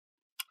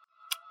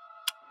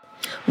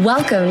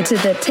Welcome to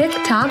the Tick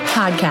Tock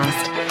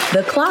Podcast.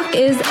 The clock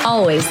is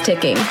always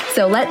ticking,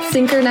 so let's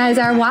synchronize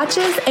our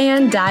watches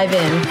and dive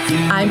in.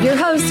 I'm your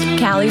host,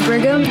 Callie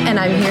Brigham, and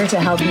I'm here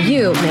to help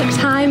you make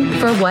time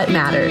for what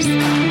matters.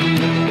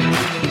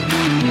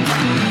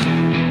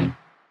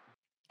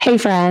 Hey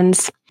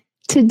friends,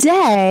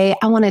 today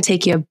I want to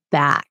take you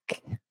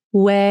back,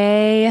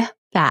 way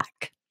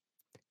back.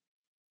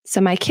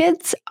 So my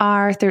kids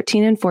are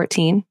 13 and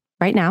 14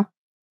 right now,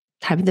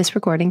 time of this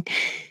recording.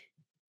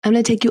 I'm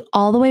going to take you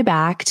all the way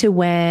back to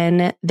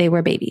when they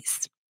were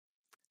babies.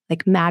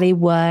 Like Maddie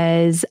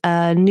was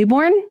a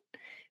newborn.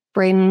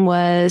 Brayden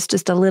was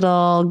just a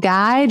little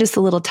guy, just a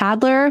little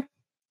toddler.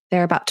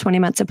 They're about 20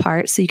 months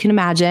apart, so you can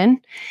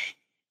imagine.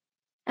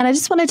 And I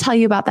just want to tell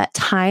you about that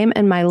time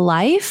in my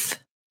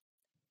life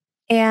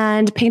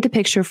and paint a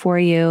picture for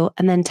you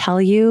and then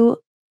tell you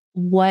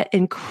what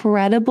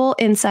incredible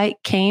insight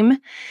came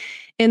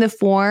in the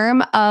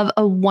form of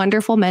a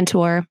wonderful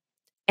mentor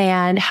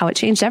and how it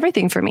changed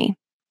everything for me,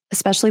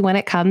 especially when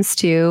it comes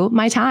to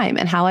my time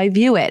and how I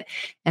view it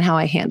and how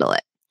I handle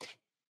it.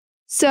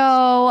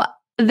 So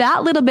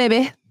that little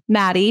baby,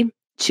 Maddie,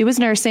 she was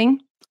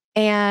nursing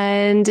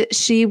and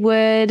she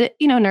would,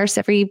 nurse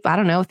every,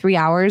 3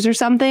 hours or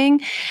something.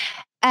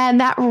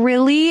 And that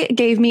really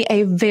gave me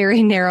a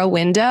very narrow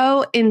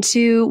window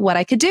into what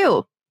I could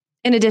do,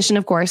 in addition,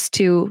 of course,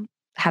 to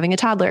having a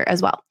toddler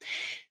as well.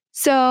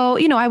 So,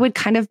 I would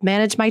kind of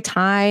manage my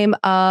time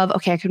of,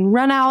 okay, I can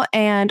run out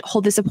and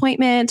hold this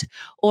appointment,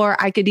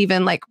 or I could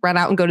even run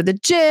out and go to the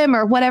gym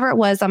or whatever it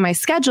was on my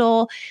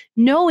schedule,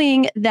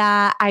 knowing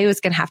that I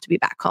was going to have to be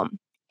back home.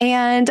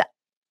 And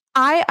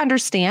I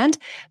understand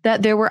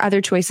that there were other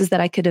choices that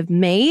I could have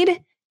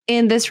made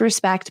in this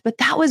respect, but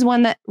that was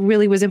one that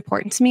really was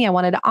important to me. I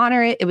wanted to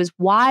honor it. It was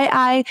why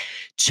I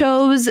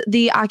chose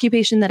the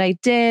occupation that I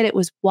did. It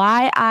was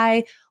why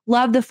I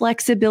love the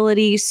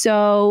flexibility.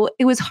 So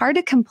it was hard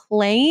to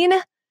complain,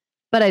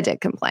 but I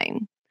did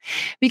complain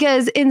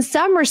because in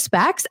some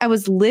respects, I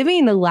was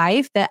living the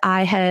life that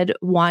I had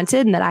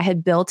wanted and that I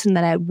had built and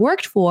that I had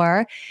worked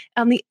for.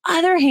 On the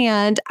other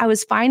hand, I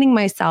was finding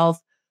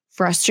myself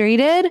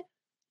frustrated,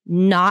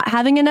 not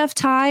having enough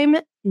time,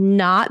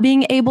 not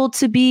being able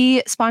to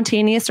be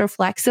spontaneous or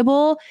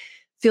flexible,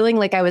 feeling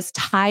like I was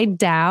tied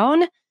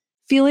down,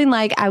 feeling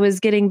like I was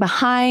getting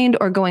behind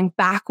or going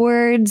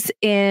backwards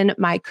in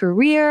my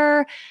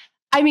career.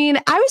 I mean,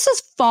 I was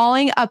just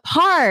falling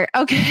apart.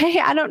 Okay.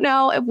 I don't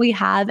know if we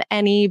have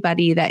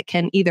anybody that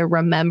can either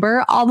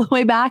remember all the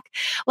way back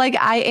like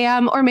I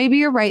am, or maybe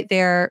you're right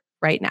there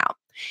right now.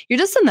 You're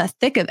just in the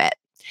thick of it.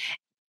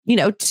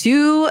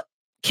 2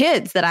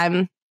 kids that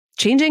I'm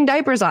changing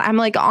diapers on.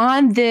 I'm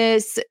on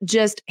this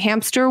just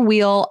hamster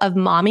wheel of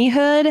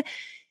mommyhood.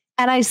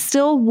 And I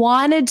still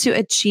wanted to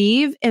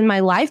achieve in my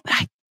life, but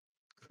I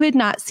could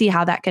not see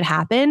how that could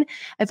happen.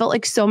 I felt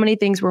like so many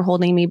things were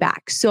holding me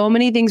back. So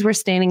many things were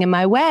standing in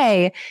my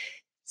way.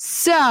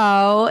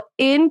 So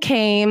in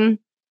came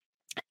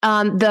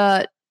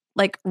the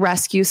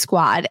rescue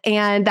squad.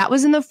 And that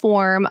was in the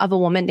form of a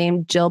woman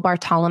named Jill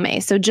Bartolome.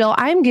 So Jill,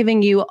 I'm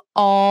giving you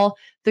all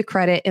the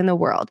credit in the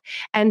world.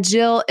 And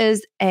Jill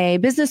is a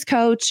business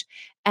coach.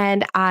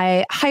 And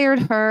I hired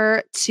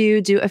her to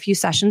do a few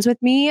sessions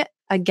with me.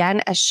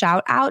 Again, a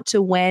shout out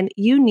to when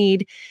you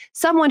need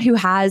someone who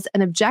has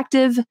an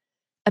objective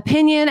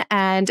opinion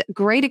and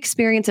great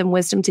experience and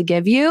wisdom to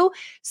give you.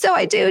 So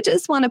I do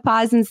just want to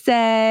pause and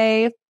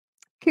say,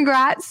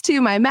 congrats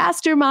to my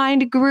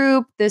mastermind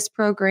group. This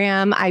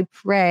program, I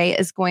pray,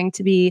 is going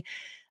to be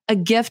a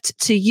gift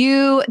to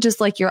you, just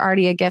like you're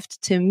already a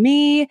gift to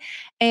me.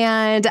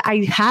 And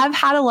I have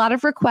had a lot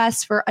of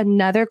requests for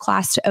another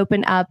class to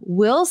open up.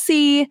 We'll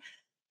see.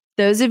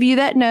 Those of you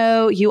that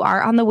know, you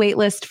are on the wait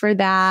list for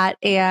that.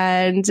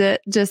 And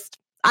just,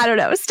 I don't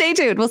know, stay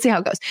tuned. We'll see how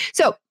it goes.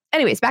 So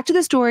anyways, back to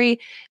the story.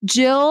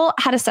 Jill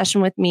had a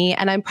session with me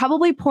and I'm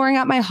probably pouring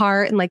out my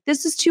heart and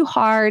this is too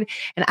hard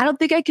and I don't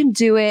think I can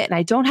do it and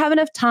I don't have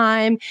enough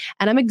time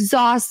and I'm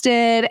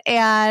exhausted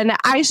and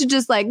I should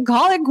just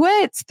call it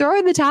quits, throw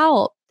in the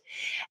towel.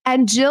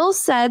 And Jill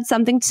said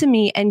something to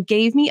me and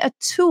gave me a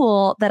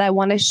tool that I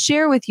want to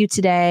share with you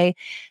today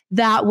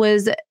that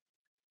was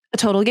a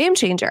total game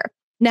changer.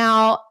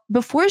 Now,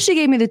 before she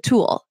gave me the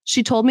tool,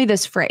 she told me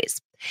this phrase.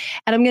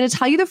 And I'm going to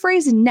tell you the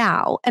phrase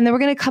now, and then we're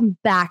going to come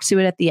back to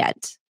it at the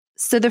end.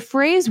 So the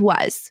phrase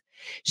was,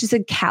 she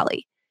said,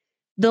 Callie,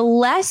 the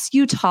less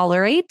you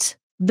tolerate,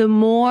 the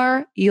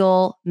more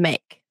you'll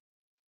make.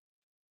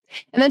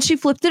 And then she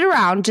flipped it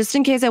around just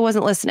in case I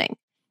wasn't listening.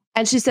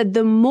 And she said,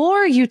 the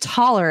more you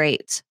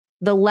tolerate,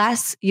 the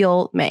less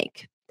you'll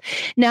make.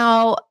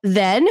 Now,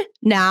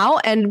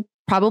 and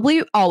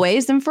probably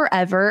always and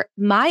forever,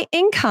 my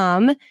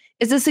income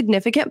is a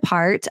significant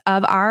part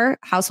of our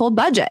household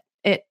budget.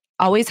 It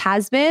always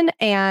has been.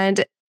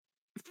 And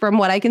from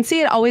what I can see,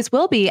 it always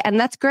will be. And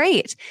that's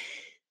great.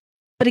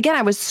 But again,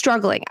 I was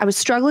struggling. I was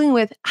struggling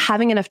with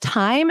having enough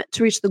time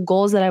to reach the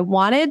goals that I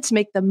wanted, to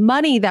make the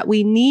money that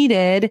we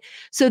needed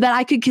so that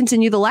I could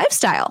continue the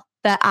lifestyle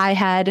that I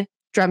had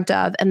dreamt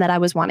of and that I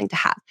was wanting to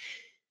have.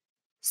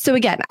 So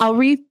again, I'll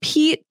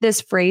repeat this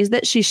phrase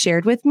that she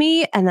shared with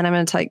me, and then I'm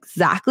going to tell you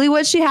exactly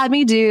what she had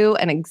me do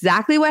and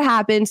exactly what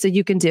happened so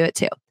you can do it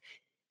too.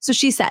 So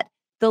she said,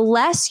 the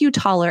less you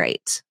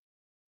tolerate,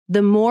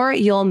 the more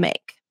you'll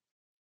make.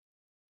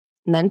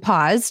 And then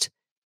paused.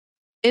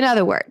 In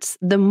other words,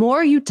 the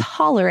more you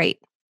tolerate,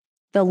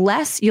 the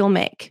less you'll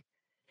make.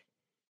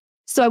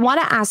 So I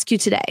want to ask you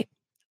today,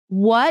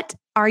 what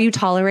are you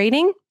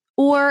tolerating?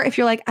 Or if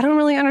you're like, I don't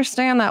really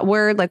understand that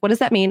word, like, what does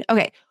that mean?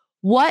 Okay,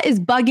 what is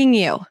bugging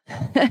you?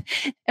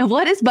 And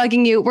what is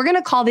bugging you? We're going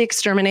to call the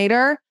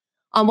exterminator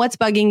on what's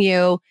bugging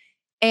you.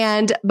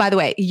 And by the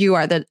way, you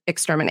are the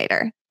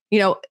exterminator. You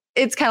know,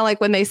 it's kind of like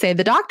when they say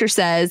the doctor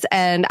says,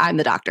 and I'm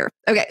the doctor.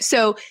 Okay,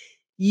 so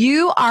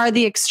you are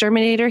the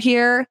exterminator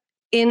here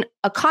in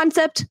a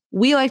concept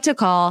we like to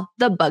call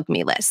the bug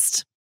me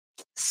list.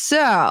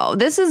 So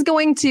this is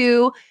going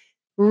to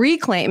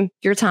reclaim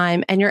your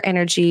time and your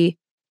energy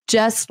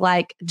just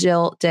like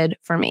Jill did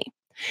for me.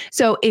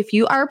 So if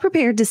you are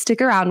prepared to stick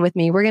around with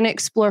me, we're going to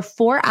explore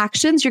 4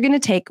 actions you're going to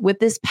take with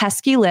this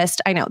pesky list.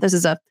 I know this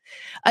is a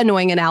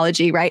annoying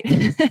analogy, right?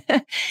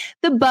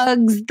 The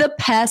bugs, the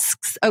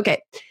pests.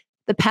 Okay.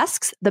 The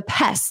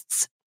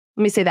pests.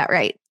 Let me say that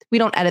right. We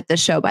don't edit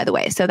this show, by the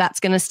way, so that's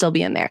going to still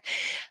be in there.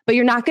 But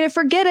you're not going to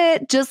forget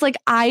it, just like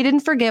I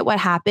didn't forget what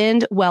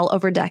happened well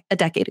over a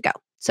decade ago.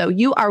 So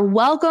you are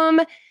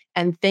welcome,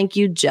 and thank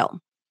you, Jill.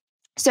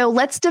 So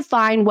let's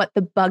define what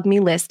the bug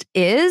me list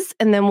is,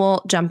 and then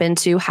we'll jump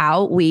into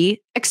how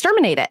we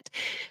exterminate it.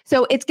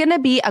 So it's going to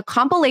be a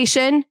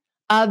compilation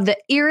of the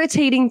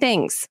irritating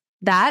things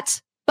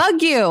that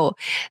bug you.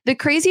 The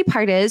crazy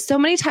part is so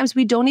many times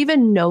we don't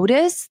even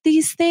notice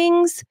these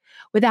things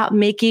without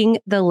making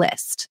the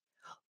list,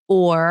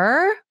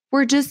 or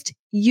we're just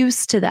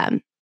used to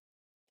them.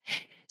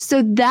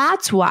 So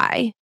that's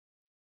why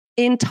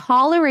in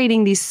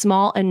tolerating these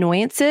small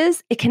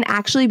annoyances, it can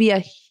actually be a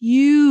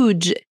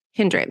huge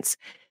hindrance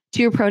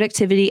to your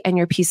productivity and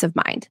your peace of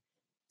mind.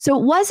 So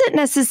it wasn't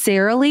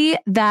necessarily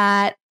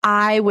that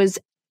I was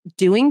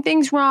doing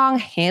things wrong,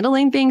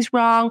 handling things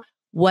wrong,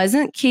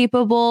 wasn't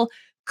capable,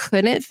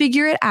 couldn't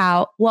figure it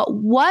out. What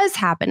was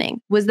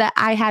happening was that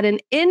I had an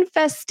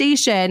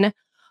infestation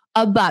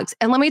of bugs.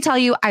 And let me tell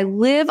you, I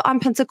live on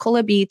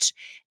Pensacola Beach,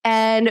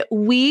 and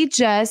we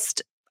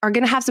just are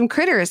going to have some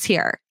critters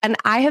here. And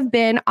I have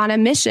been on a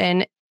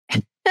mission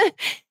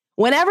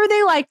whenever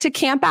they like to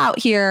camp out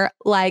here,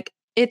 like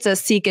it's a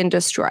seek and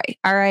destroy.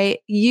 All right.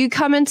 You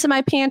come into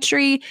my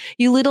pantry,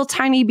 you little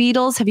tiny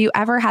beetles. Have you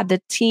ever had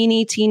the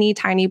teeny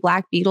tiny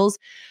black beetles?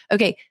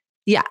 Okay.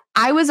 Yeah.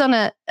 I was on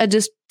a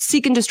just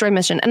seek and destroy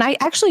mission. And I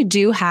actually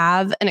do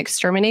have an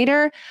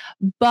exterminator,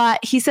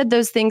 but he said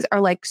those things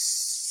are like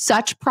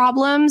such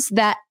problems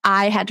that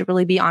I had to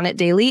really be on it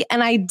daily.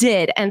 And I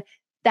did. And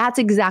that's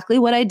exactly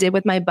what I did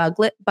with my bug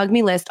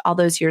me list all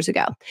those years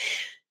ago.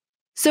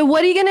 So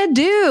what are you going to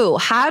do?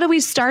 How do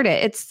we start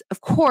it? It's, of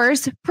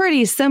course,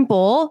 pretty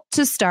simple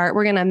to start.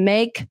 We're going to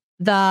make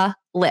the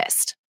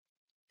list.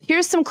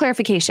 Here's some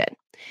clarification.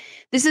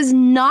 This is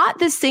not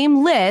the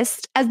same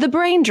list as the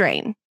brain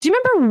drain. Do you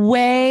remember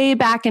way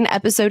back in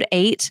episode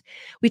 8,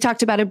 we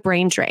talked about a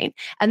brain drain,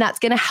 and that's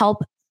going to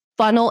help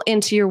funnel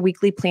into your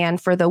weekly plan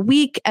for the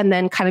week and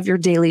then kind of your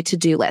daily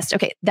to-do list.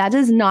 Okay, that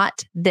is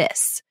not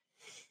this.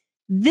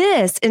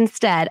 This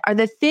instead are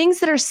the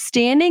things that are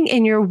standing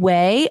in your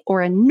way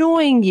or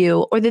annoying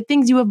you, or the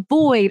things you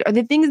avoid, or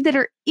the things that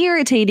are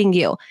irritating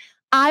you.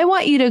 I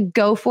want you to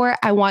go for it.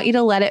 I want you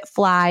to let it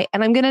fly.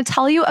 And I'm going to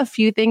tell you a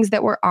few things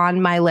that were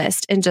on my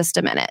list in just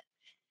a minute.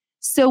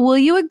 So will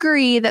you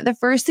agree that the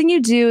first thing you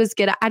do is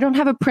I don't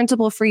have a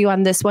printable for you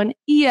on this one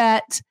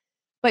yet,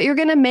 but you're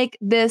going to make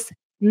this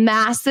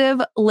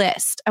massive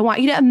list. I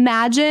want you to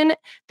imagine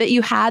that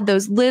you had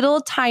those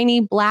little tiny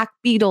black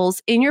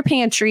beetles in your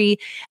pantry,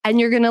 and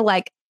you're going to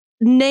like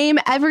name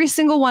every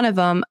single one of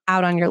them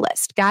out on your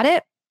list. Got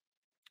it?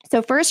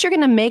 So first, you're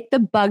going to make the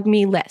bug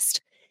me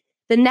list.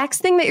 The next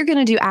thing that you're going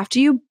to do after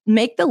you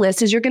make the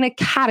list is you're going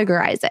to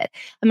categorize it.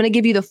 I'm going to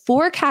give you the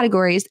 4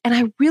 categories, and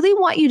I really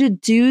want you to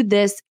do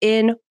this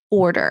in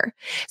order.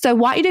 So I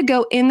want you to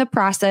go in the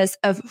process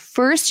of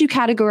first you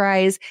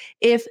categorize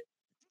if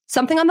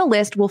something on the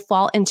list will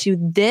fall into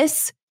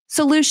this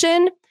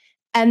solution,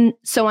 and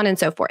so on and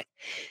so forth.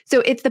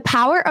 So it's the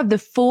power of the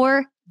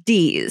 4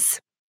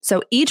 Ds.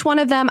 So each one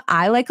of them,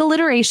 I like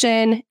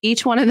alliteration.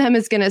 Each one of them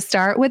is going to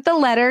start with the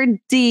letter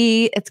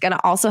D. It's going to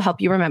also help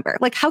you remember.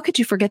 Like, how could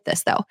you forget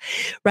this though,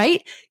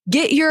 right?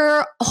 Get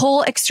your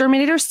whole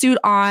exterminator suit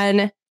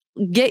on,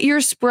 get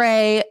your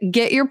spray,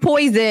 get your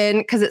poison,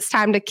 because it's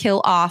time to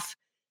kill off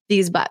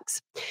these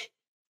bugs.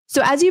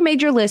 So as you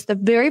made your list, the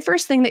very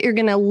first thing that you're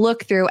going to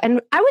look through,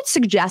 and I would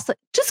suggest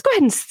just go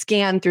ahead and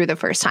scan through the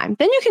first time.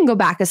 Then you can go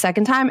back a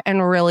second time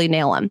and really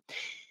nail them.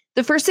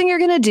 The first thing you're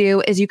going to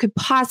do is you could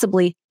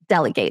possibly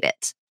delegate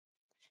it.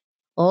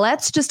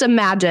 Let's just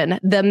imagine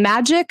the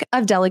magic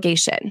of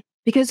delegation,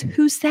 because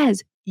who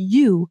says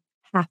you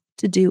have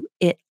to do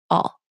it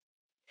all?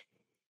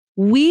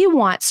 We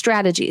want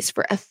strategies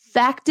for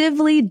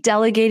effectively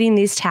delegating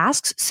these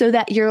tasks so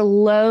that your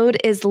load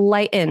is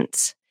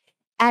lightened.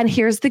 And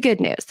here's the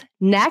good news.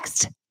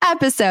 Next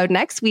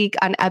week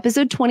on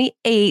episode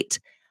 28,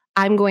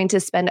 I'm going to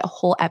spend a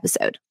whole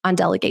episode on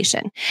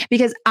delegation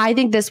because I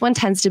think this one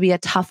tends to be a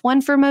tough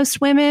one for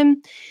most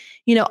women.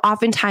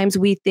 Oftentimes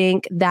we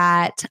think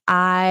that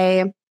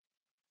I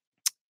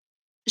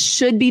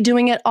should be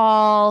doing it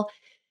all.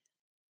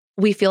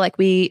 We feel like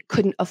we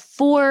couldn't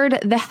afford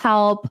the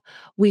help.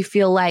 We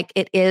feel like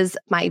it is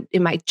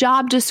in my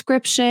job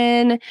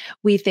description.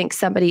 We think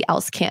somebody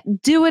else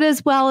can't do it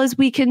as well as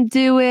we can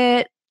do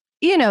it.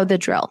 You know the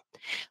drill.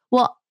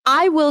 Well,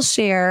 I will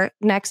share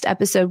next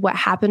episode what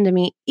happened to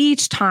me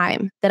each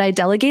time that I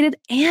delegated,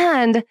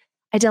 and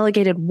I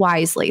delegated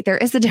wisely. There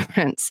is a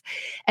difference,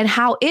 and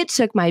how it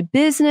took my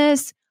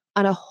business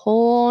on a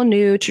whole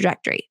new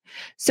trajectory.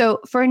 So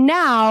for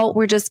now,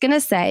 we're just going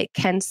to say,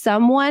 can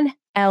someone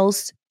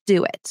else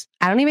do it?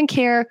 I don't even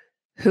care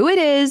who it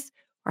is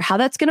or how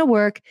that's going to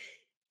work.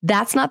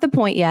 That's not the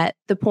point yet.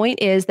 The point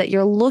is that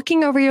you're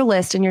looking over your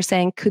list and you're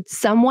saying, could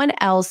someone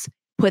else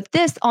put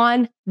this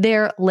on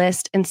their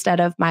list instead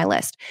of my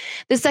list?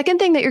 The second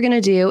thing that you're going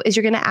to do is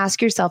you're going to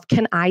ask yourself,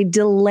 can I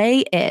delay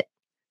it?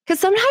 Because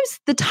sometimes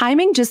the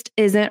timing just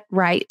isn't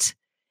right.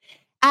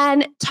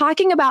 And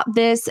talking about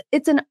this,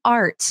 it's an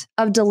art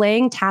of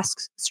delaying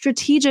tasks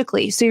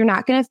strategically so you're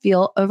not going to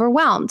feel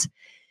overwhelmed.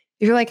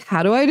 You're like,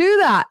 how do I do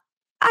that?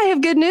 I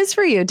have good news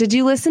for you. Did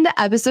you listen to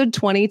episode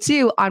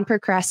 22 on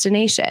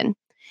procrastination?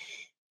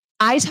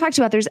 I talked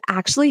about there's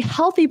actually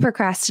healthy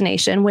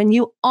procrastination when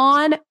you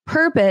on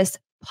purpose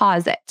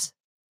pause it.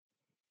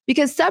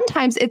 Because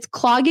sometimes it's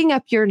clogging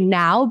up your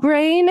now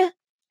brain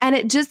and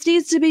it just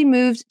needs to be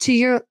moved to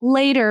your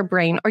later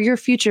brain or your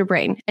future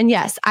brain. And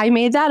yes, I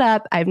made that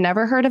up. I've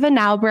never heard of a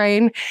now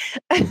brain,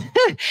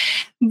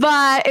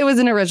 but it was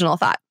an original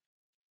thought.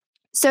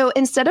 So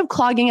instead of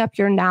clogging up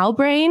your now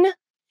brain,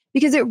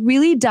 because it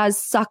really does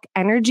suck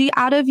energy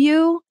out of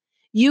you,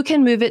 you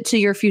can move it to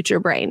your future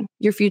brain,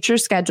 your future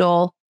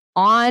schedule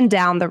on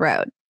down the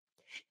road.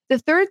 The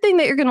third thing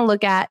that you're going to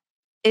look at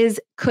is,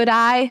 could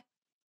I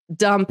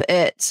dump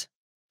it?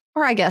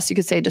 Or I guess you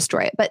could say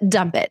destroy it, but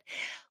dump it.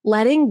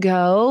 Letting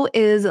go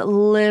is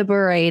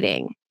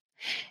liberating.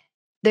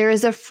 There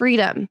is a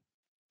freedom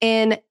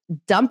in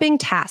dumping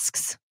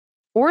tasks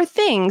or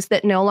things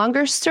that no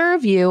longer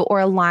serve you or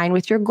align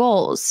with your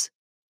goals.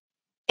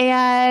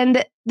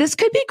 And this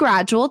could be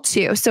gradual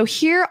too. So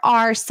here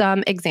are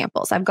some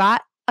examples. I've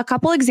got a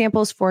couple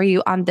examples for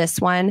you on this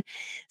one,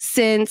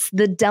 since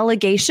the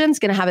delegation is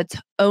going to have its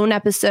own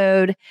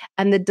episode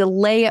and the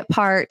delay it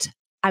part,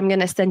 I'm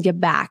going to send you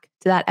back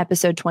to that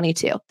episode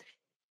 22.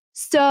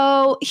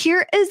 So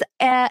here is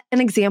an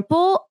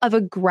example of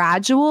a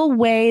gradual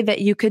way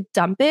that you could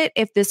dump it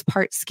if this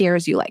part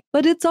scares you, like,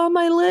 but it's on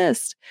my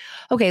list.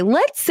 Okay,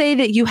 let's say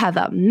that you have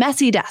a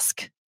messy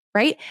desk,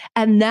 right?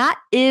 And that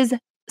is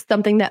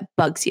something that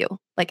bugs you.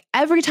 Like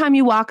every time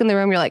you walk in the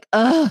room, you're like,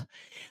 ugh,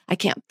 I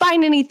can't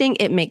find anything.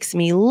 It makes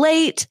me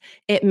late.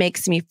 It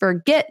makes me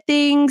forget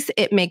things.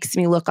 It makes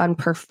me look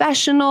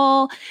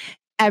unprofessional.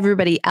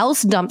 Everybody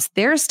else dumps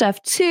their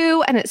stuff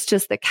too. And it's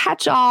just the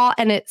catch-all.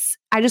 And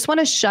I just want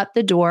to shut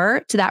the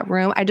door to that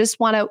room. I just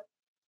want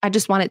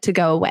it to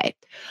go away.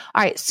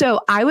 All right.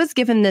 So I was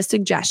given this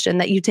suggestion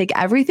that you take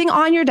everything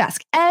on your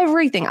desk,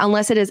 everything,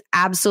 unless it is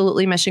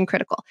absolutely mission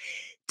critical.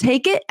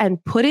 Take it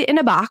and put it in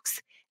a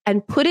box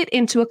and put it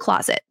into a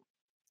closet.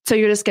 So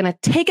you're just going to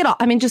take it all.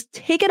 Just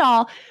take it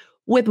all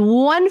with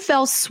one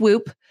fell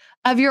swoop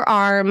of your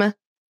arm,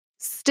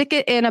 stick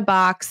it in a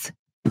box,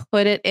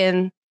 put it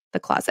in the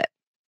closet.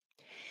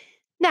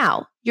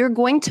 Now, you're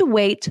going to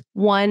wait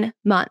 1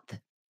 month.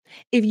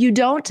 If you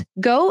don't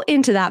go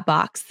into that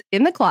box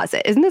in the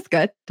closet, isn't this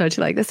good? Don't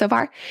you like this so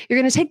far? You're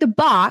going to take the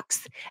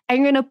box and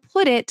you're going to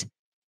put it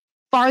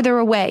farther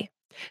away.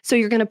 So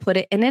you're going to put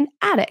it in an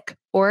attic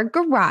or a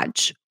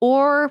garage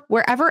or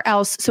wherever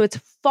else. So it's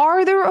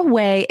farther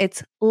away.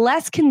 It's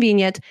less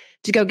convenient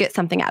to go get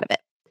something out of it.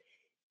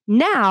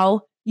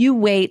 Now you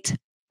wait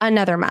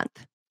another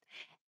month.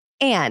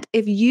 And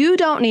if you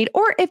don't need,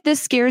 or if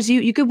this scares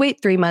you, you could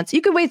wait 3 months,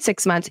 you could wait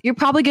 6 months. You're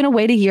probably going to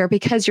wait a year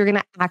because you're going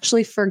to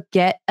actually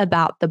forget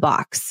about the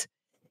box.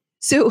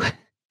 So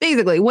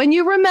basically, when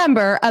you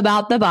remember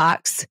about the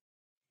box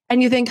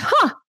and you think,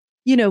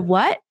 you know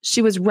what?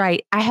 She was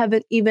right. I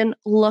haven't even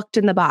looked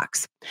in the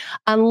box.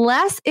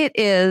 Unless it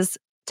is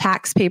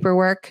tax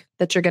paperwork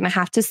that you're going to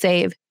have to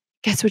save,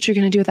 guess what you're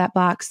going to do with that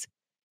box?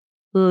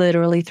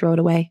 Literally throw it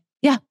away.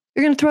 Yeah,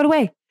 you're going to throw it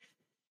away.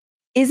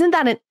 Isn't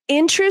that an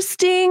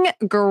interesting,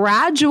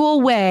 gradual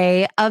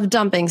way of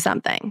dumping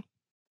something?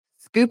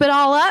 Scoop it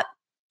all up,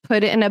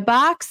 put it in a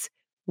box,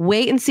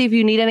 wait and see if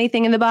you need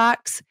anything in the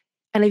box.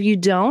 And if you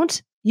don't,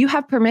 you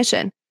have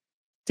permission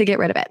to get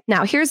rid of it.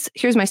 Now, here's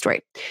my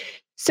story.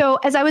 So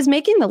as I was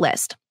making the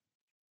list,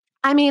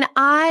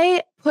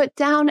 I put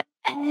down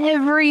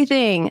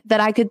everything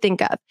that I could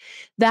think of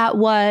that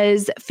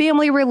was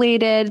family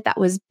related, that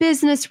was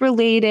business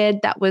related,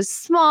 that was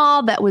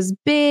small, that was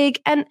big.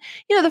 And,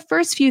 the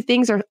first few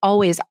things are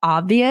always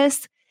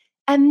obvious.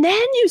 And then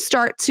you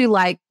start to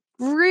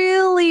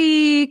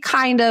really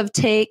kind of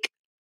take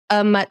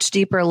a much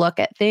deeper look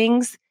at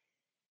things.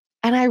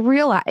 And I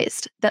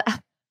realized that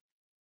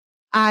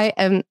I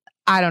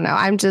don't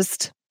know,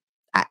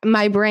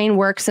 my brain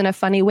works in a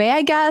funny way,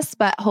 I guess,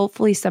 but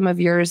hopefully some of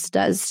yours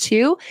does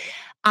too.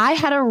 I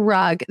had a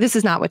rug. This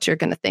is not what you're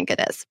going to think it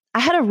is. I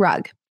had a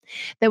rug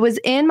that was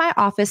in my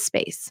office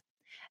space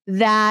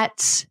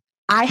that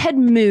I had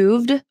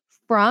moved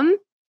from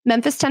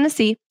Memphis,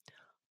 Tennessee,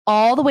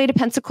 all the way to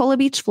Pensacola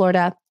Beach,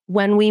 Florida,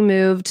 when we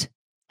moved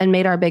and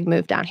made our big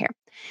move down here.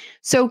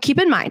 So keep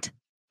in mind,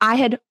 I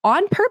had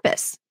on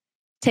purpose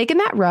taken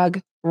that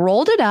rug,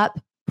 rolled it up,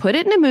 put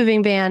it in a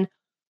moving van,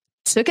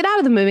 took it out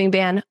of the moving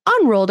van,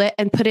 unrolled it,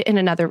 and put it in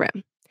another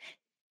room.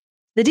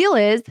 The deal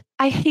is,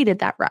 I hated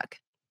that rug.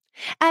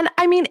 And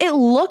I mean, it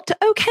looked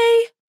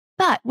okay,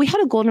 but we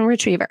had a golden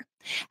retriever.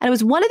 And it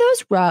was one of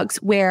those rugs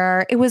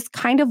where it was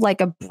kind of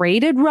like a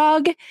braided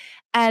rug.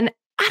 And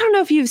I don't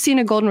know if you've seen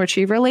a golden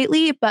retriever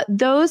lately, but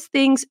those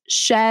things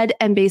shed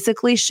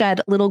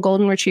little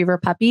golden retriever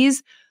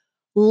puppies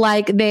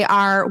like they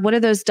are one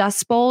of those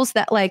dust bowls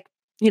that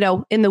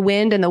in the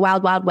wind in the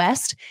wild, wild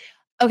west.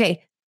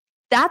 Okay,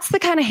 that's the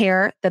kind of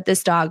hair that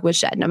this dog would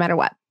shed no matter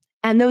what.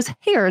 And those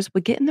hairs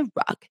would get in the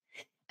rug.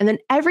 And then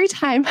every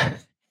time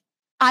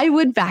I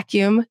would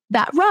vacuum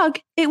that rug,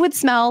 it would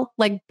smell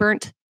like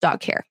burnt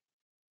dog hair.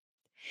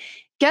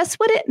 Guess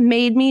what it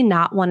made me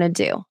not want to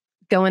do?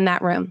 Go in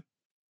that room.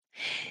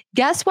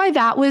 Guess why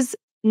that was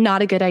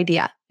not a good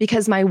idea?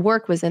 Because my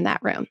work was in that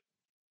room.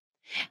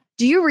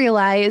 Do you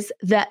realize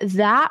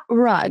that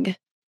rug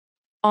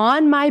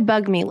on my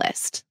bug me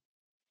list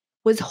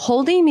was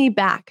holding me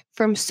back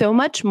from so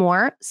much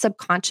more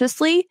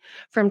subconsciously,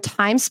 from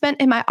time spent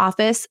in my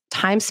office,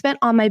 time spent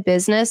on my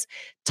business,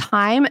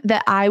 time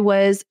that I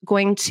was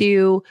going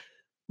to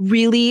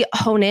really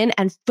hone in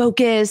and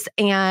focus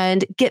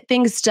and get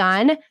things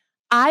done?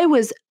 I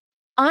was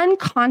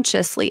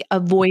unconsciously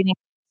avoiding.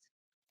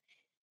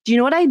 Do you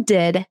know what I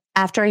did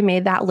after I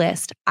made that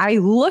list? I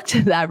looked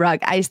at that rug.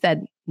 I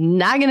said,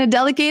 not going to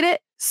delegate it.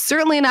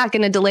 Certainly not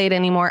going to delay it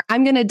anymore.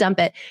 I'm going to dump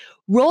it.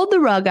 Rolled the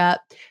rug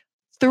up,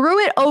 threw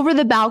it over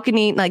the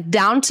balcony, like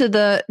down to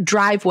the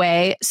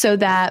driveway so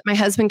that my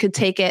husband could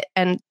take it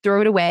and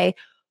throw it away.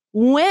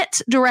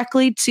 Went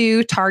directly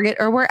to Target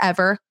or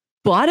wherever,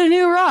 bought a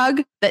new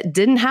rug that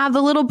didn't have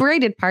the little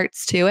braided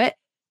parts to it,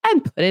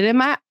 and put it in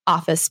my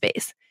office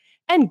space.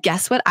 And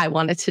guess what I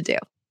wanted to do?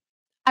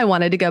 I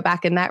wanted to go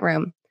back in that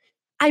room.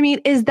 I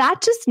mean, is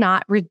that just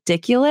not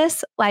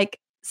ridiculous? Like,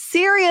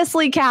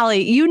 seriously,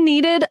 Callie, you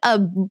needed a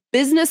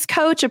business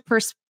coach, a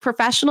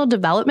professional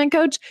development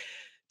coach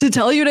to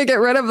tell you to get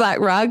rid of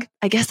that rug?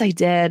 I guess I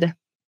did.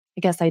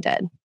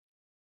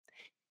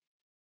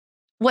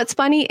 What's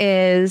funny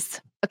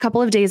is a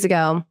couple of days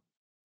ago,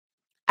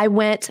 I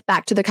went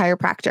back to the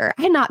chiropractor.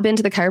 I had not been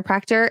to the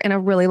chiropractor in a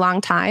really long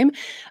time,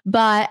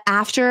 but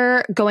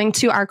after going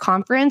to our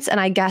conference and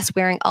I guess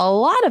wearing a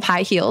lot of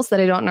high heels that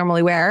I don't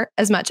normally wear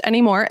as much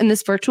anymore in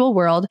this virtual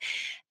world,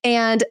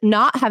 and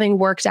not having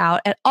worked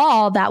out at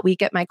all that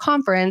week at my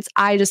conference,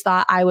 I just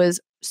thought I was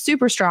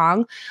super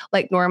strong,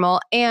 like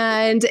normal.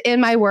 And in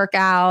my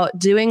workout,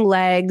 doing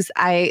legs,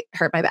 I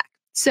hurt my back.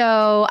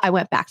 So I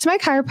went back to my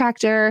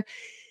chiropractor.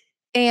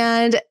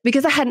 And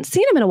because I hadn't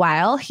seen him in a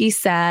while, he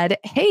said,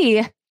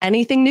 "Hey,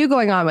 anything new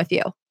going on with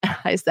you?"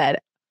 I said,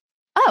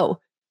 "Oh,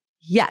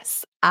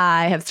 yes,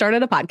 I have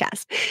started a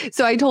podcast."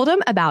 So I told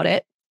him about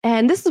it.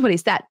 And this is what he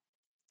said.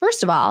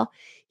 First of all,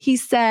 he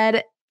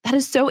said, "That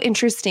is so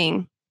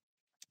interesting."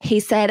 He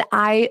said,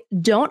 "I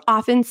don't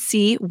often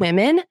see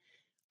women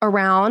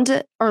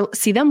around, or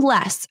see them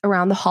less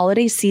around the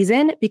holiday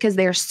season, because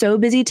they are so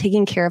busy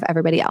taking care of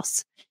everybody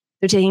else.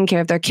 They're taking care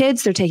of their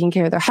kids. They're taking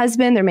care of their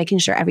husband. They're making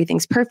sure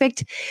everything's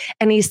perfect."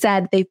 And he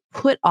said they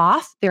put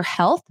off their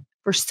health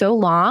for so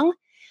long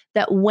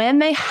that when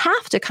they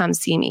have to come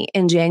see me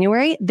in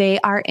January, they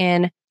are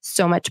in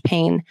so much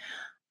pain.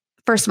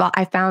 First of all,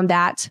 I found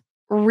that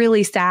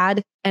really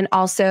sad and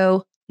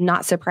also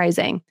not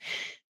surprising.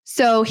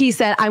 So he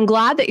said, "I'm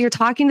glad that you're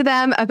talking to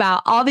them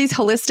about all these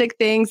holistic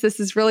things. This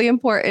is really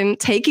important,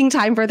 taking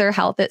time for their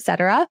health,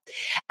 etc."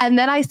 And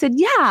then I said,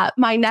 "Yeah,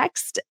 my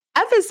next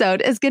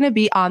episode is going to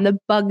be on the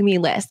bug me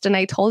list." And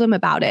I told him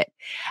about it.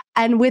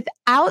 And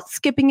without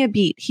skipping a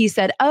beat, he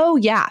said, "Oh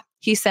yeah."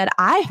 He said,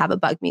 "I have a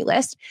bug me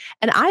list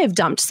and I have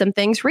dumped some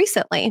things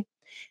recently."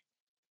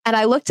 And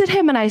I looked at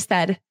him and I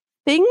said,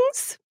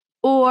 "Things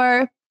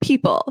or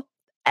people?"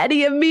 And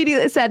he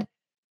immediately said,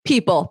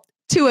 "People,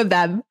 2 of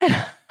them."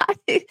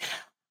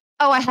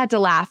 I had to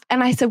laugh.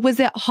 And I said, "Was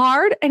it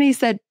hard?" And he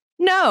said,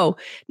 "No."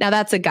 Now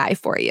that's a guy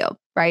for you,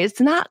 right?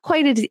 It's not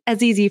quite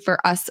as easy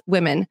for us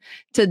women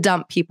to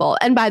dump people.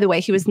 And by the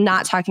way, he was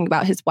not talking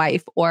about his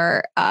wife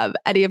or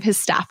any of his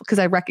staff, because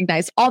I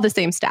recognized all the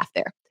same staff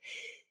there.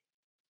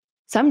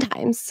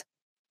 Sometimes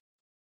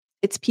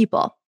it's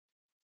people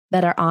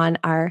that are on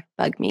our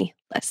bug me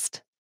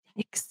list.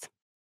 Yikes.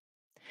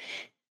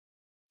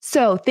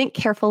 So think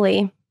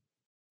carefully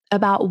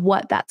about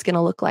what that's going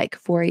to look like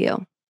for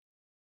you.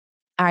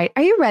 All right.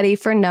 Are you ready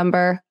for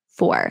number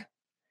 4?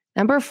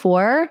 Number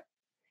 4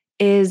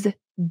 is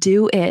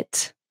do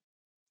it.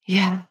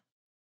 Yeah.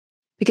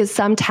 because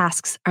some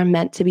tasks are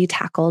meant to be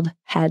tackled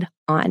head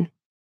on.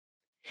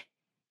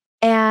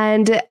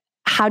 And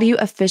how do you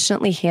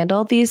efficiently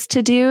handle these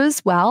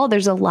to-dos? Well,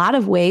 there's a lot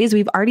of ways.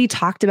 We've already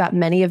talked about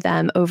many of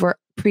them over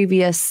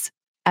previous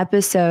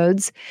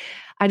episodes.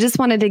 I just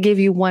wanted to give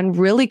you one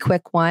really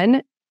quick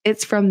one.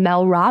 It's from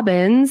Mel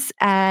Robbins,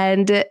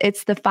 and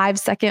it's the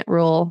 5-second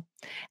rule.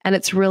 And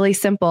it's really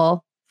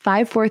simple.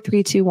 5, 4,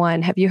 3, 2,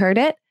 1. Have you heard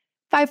it?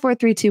 5, 4,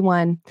 3, 2,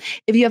 1.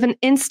 If you have an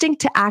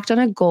instinct to act on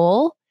a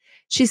goal,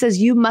 she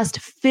says you must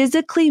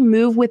physically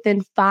move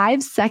within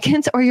 5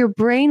 seconds or your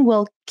brain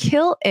will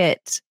kill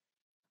it.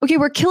 Okay,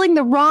 we're killing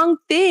the wrong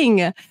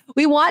thing.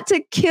 We want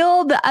to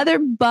kill the other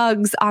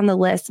bugs on the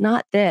list,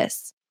 not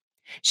this.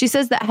 She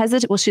says that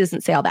she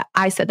doesn't say all that.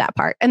 I said that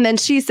part. And then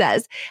she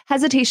says,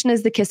 hesitation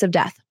is the kiss of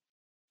death.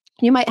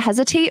 You might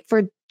hesitate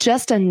for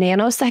just a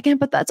nanosecond,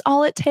 but that's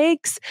all it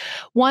takes.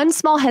 One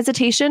small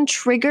hesitation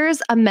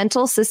triggers a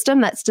mental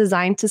system that's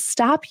designed to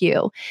stop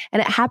you.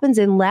 And it happens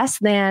in less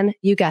than,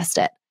 you guessed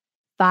it,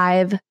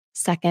 5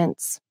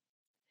 seconds.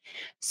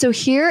 So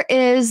here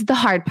is the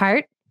hard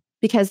part,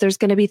 because there's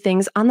going to be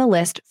things on the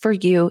list for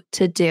you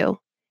to do.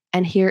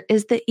 And here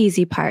is the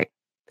easy part.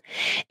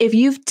 If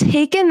you've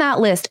taken that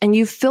list and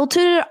you've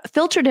filtered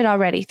it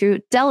already through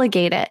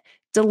delegate it,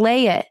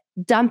 delay it,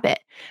 dump it,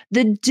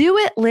 the do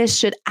it list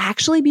should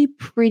actually be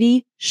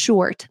pretty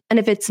short. And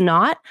if it's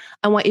not,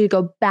 I want you to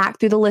go back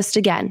through the list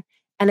again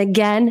and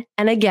again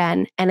and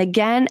again and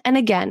again and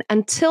again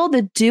until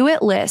the do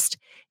it list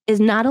is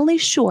not only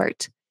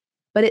short,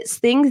 but it's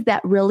things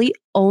that really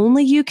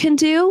only you can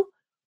do,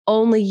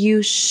 only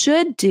you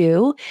should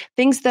do,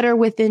 things that are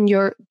within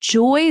your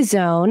joy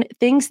zone,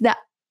 things that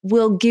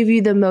will give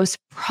you the most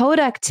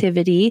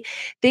productivity,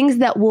 things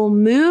that will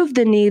move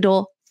the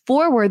needle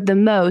forward the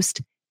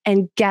most.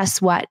 And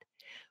guess what?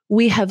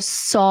 We have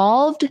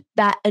solved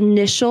that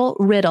initial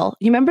riddle.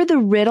 You remember the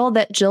riddle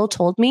that Jill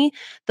told me?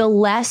 The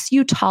less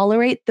you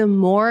tolerate, the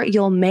more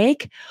you'll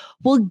make.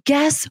 Well,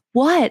 guess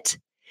what?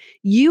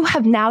 You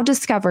have now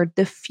discovered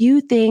the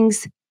few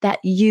things that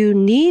you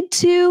need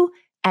to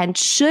and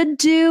should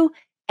do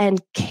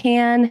and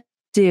can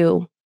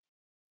do.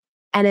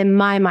 And in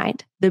my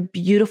mind, the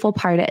beautiful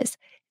part is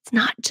it's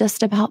not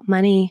just about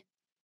money.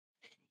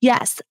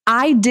 Yes,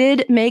 I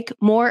did make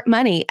more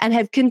money and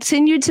have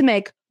continued to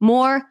make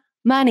more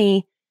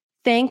money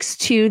thanks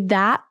to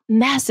that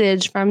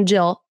message from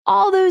Jill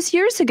all those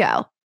years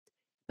ago.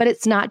 But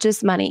it's not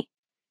just money.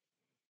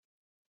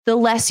 The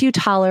less you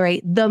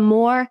tolerate, the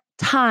more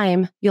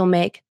time you'll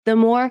make, the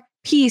more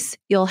peace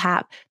you'll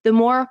have, the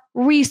more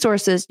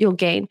resources you'll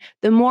gain,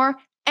 the more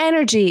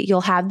energy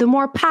you'll have, the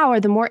more power,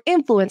 the more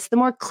influence, the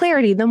more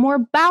clarity, the more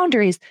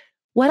boundaries.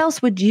 What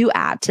else would you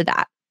add to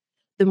that?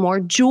 The more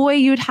joy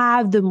you'd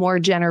have, the more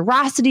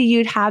generosity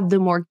you'd have, the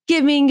more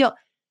giving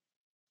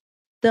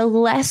the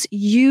less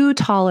you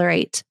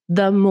tolerate,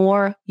 the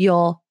more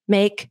you'll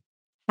make,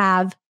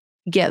 have,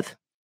 give.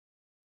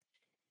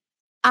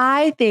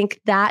 I think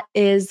that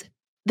is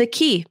the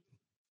key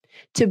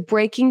to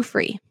breaking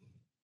free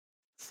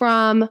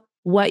from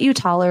what you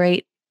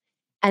tolerate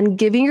and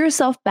giving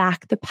yourself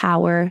back the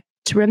power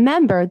to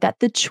remember that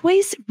the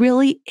choice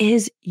really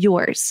is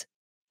yours.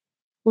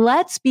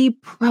 Let's be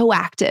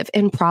proactive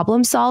in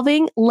problem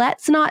solving.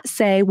 Let's not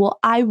say, well,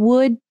 I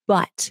would,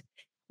 but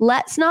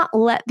let's not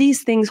let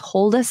these things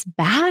hold us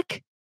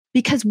back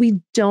because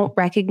we don't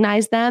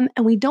recognize them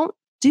and we don't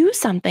do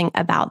something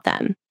about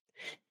them.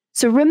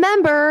 So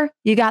remember,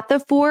 you got the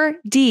 4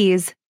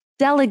 Ds.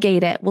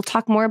 Delegate it. We'll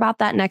talk more about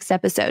that next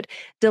episode.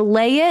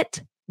 Delay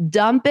it,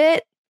 dump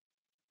it,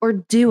 or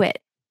do it.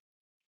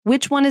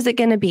 Which one is it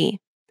going to be?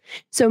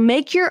 So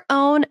make your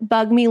own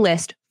bug me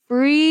list.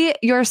 Free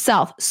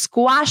yourself.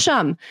 Squash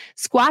them.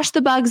 Squash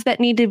the bugs that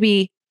need to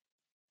be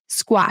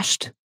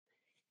squashed.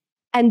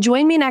 And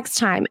join me next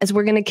time as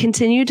we're going to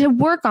continue to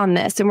work on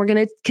this and we're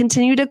going to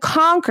continue to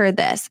conquer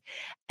this.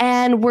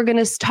 And we're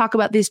going to talk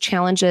about these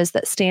challenges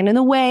that stand in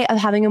the way of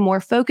having a more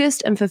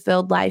focused and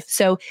fulfilled life.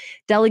 So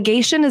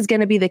delegation is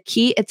going to be the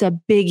key. It's a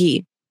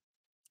biggie.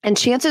 And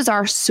chances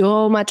are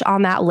so much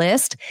on that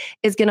list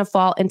is going to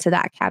fall into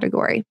that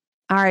category.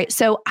 All right.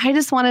 So I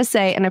just want to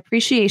say an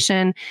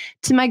appreciation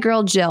to my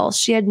girl, Jill.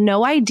 She had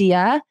no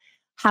idea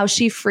how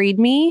she freed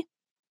me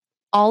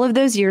all of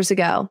those years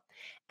ago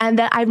and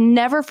that I've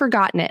never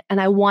forgotten it. And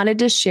I wanted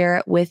to share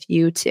it with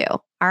you too.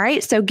 All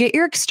right. So get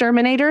your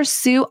exterminator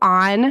suit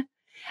on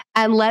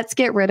and let's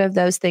get rid of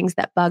those things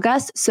that bug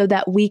us so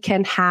that we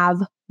can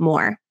have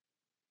more.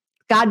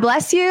 God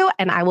bless you.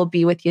 And I will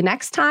be with you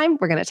next time.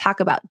 We're going to talk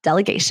about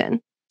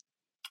delegation.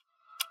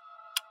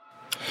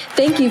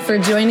 Thank you for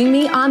joining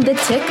me on the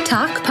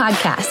TikTok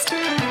podcast.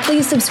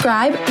 Please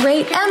subscribe,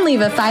 rate, and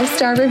leave a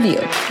 5-star review.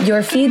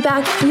 Your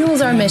feedback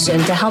fuels our mission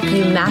to help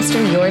you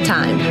master your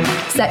time.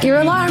 Set your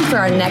alarm for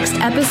our next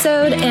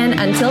episode, and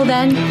until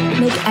then,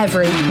 make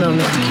every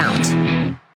moment count.